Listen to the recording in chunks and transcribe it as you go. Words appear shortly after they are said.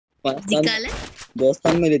Dikala?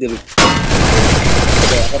 Dostan mı dedi bu?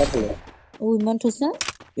 Oh, mantusna?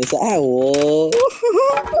 Yes, oh.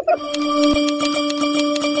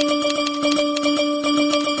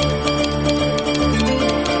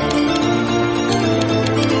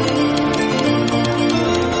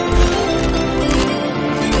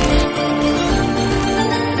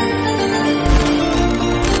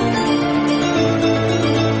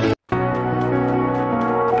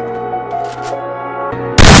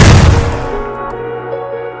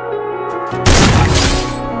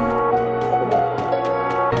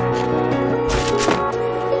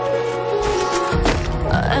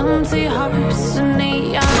 Empty hearts and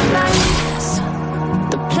neon lights,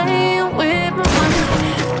 they're playing with my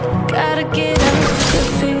mind. Gotta get out the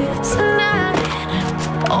fear tonight.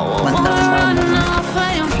 Oh, I wanna run off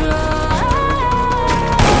and fly.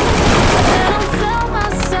 And I'll tell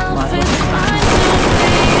myself it's fine to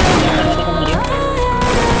be alone,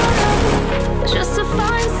 just to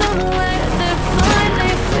find somewhere that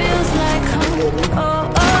finally feels like home. Oh,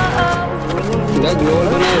 oh, oh.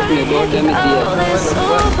 All this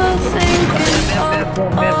overthinking,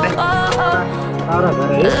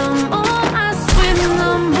 the more I swim,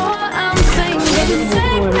 the more I'm sinking.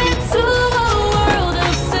 Take me to a world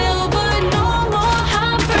of silver, no more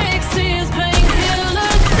heartbreaks, tears,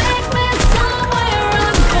 painkillers. Take me somewhere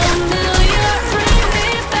unfamiliar, bring me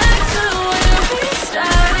back to where we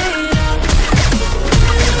started out.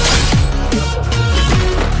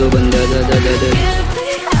 Get me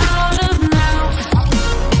out of now.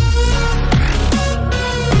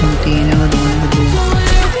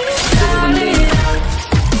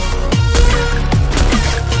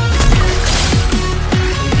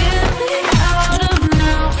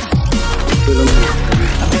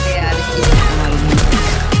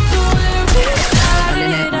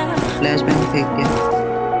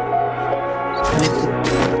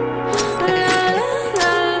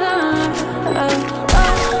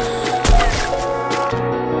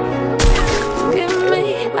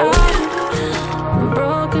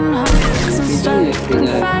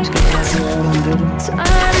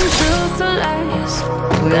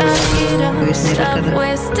 Stop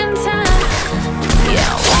wasting time.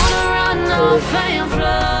 Yeah, I wanna run off and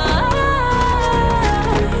fly.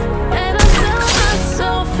 And I tell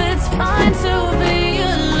myself it's fine to be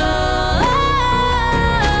alone,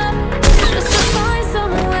 just to find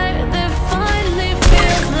somewhere that finally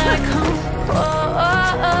feels like home. Oh,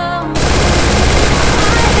 oh, oh.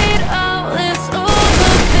 I hate all this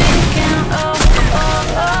overthinking. Oh, oh,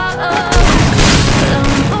 oh, oh. The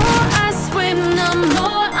more I swim, the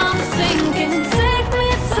more I'm sinking. Take me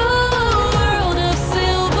to a world of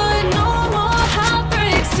silver, no more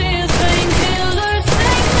heartbreaks, tears, painkillers.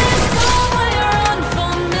 Take me somewhere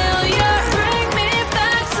unfamiliar, bring me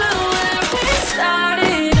back to where we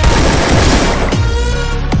started out.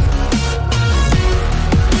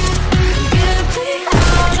 Get me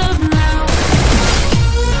out of now,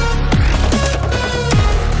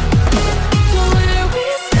 to where we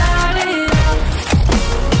started out.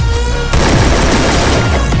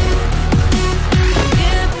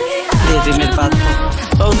 Get me out मेरे of pass now.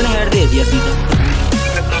 तो उसने head they दिया सीधा।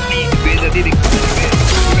 बेइज्जती दिखा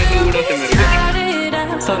मैं दूरों से मर गया। Started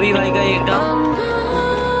out. सभी भाई का एक डाउन।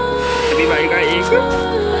 अभी भाई का एक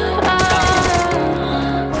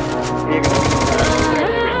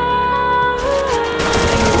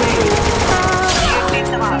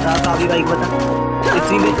सावी भाई को बता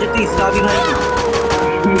इतनी बेइज्जती सावी भाई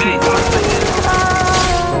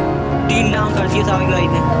तीन डाउन कर दिए सावी भाई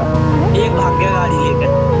ने, एक भाग गया गाड़ी लेकर।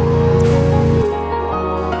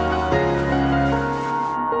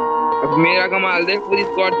 अब मेरा कमाल देख, पूरी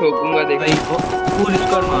स्क्वाड ठोकूंगा देख भाई को पूरी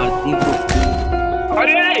स्क्वाड मारती है।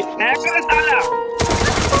 अरे हैकर है साला।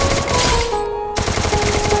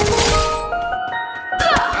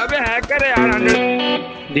 अबे हैकर है यार 100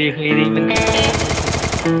 देख ही रही मैंने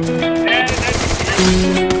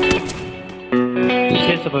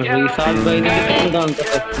पीछे से पड़ गई सावी भाई ने कितना डाउन कर।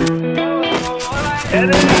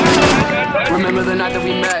 Remember the night that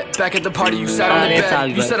we met, back at the party, you sat on the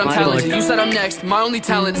bed. You said I'm talented, you said I'm next. My only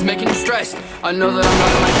talent is making you stressed. I know that I'm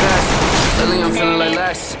not at my best. Lately I'm feeling like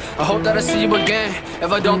less. I hope that I see you again.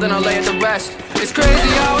 If I don't, then I'll lay at the rest. It's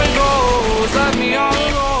crazy how it goes, left me all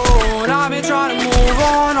alone. I've been trying to move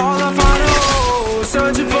on, all I find is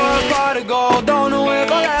searching for a pot of gold. Don't know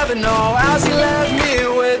if I'll ever know how she left me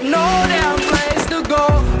with no damn place to go.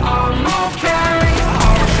 I'm okay,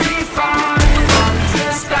 I'll be fine. I'm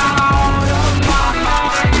just out of my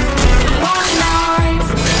mind. Long nights,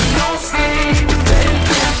 no sleep,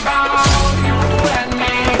 thinking about you and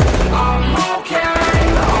me. I'm okay,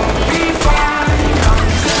 I'll be fine. I'm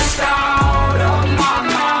just out of my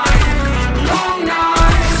mind.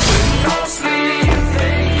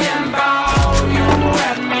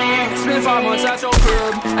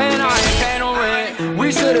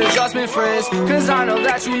 Cause I know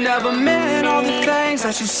that you never meant all the things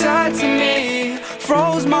that you said to me.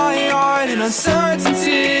 Froze my heart in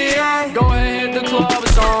uncertainty. Go ahead, hit the club,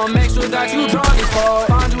 it's on. Make sure that you drunk as fuck.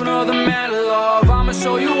 Find you another man to love. I'ma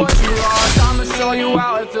show you what you lost. I'ma show you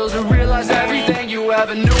how it feels to realize everything you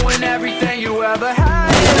ever knew and everything you ever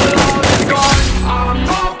had. It all is gone. I'm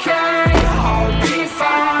okay, I'll be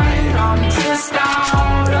fine. I'm just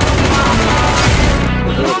out of my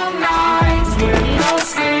mind. Long nights with no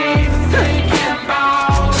sleep, thinking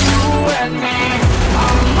about you and me.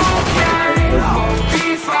 I'm okay, I'll be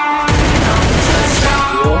fine. I'm just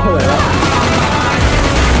out of my mind.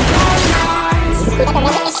 Long nights with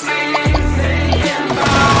no sleep, thinking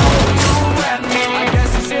about you and me. I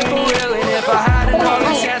guess it's it for real, and if I had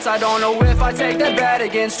another chance, I don't know if I'd take that bet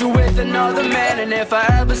against you with another man. And if I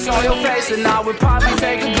ever saw your face, then I would probably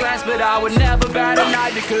take a glance, but I would never bat an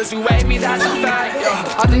eye because you hate me, that's a fact.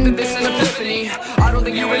 I think that this is an epiphany. I don't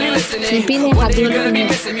think you're really listening. One day you're gonna be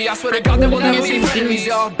missing me. I swear to God that we'll never be frenemies,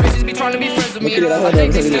 y'all. Bitches be trying to be friends with me. I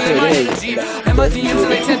think they stealing my energy and my DMs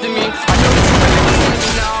and they tempting me. I know that you're really listening to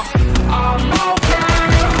me now. I'm okay,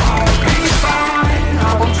 I'll be fine.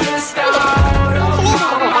 I'm just out of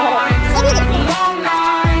my mind. Long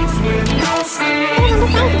nights with no sleep,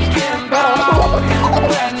 thinking about you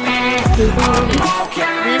and me. I'm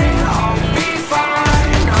okay, I'll be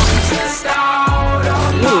fine. I'm just out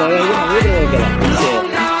of my mind. Long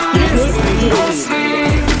nights with no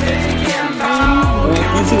sleep, thinking about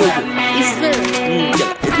you and me.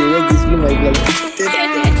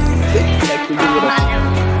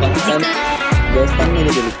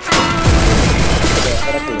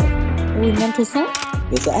 Ui, 멈췄어?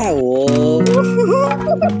 Dosa awo.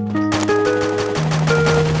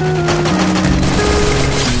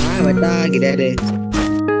 Bata gila deh.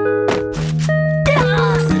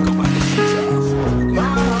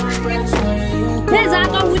 Thế ra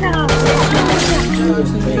con vui nào?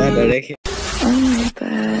 Ada deh. I'm the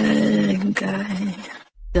bad guy.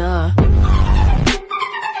 Duh.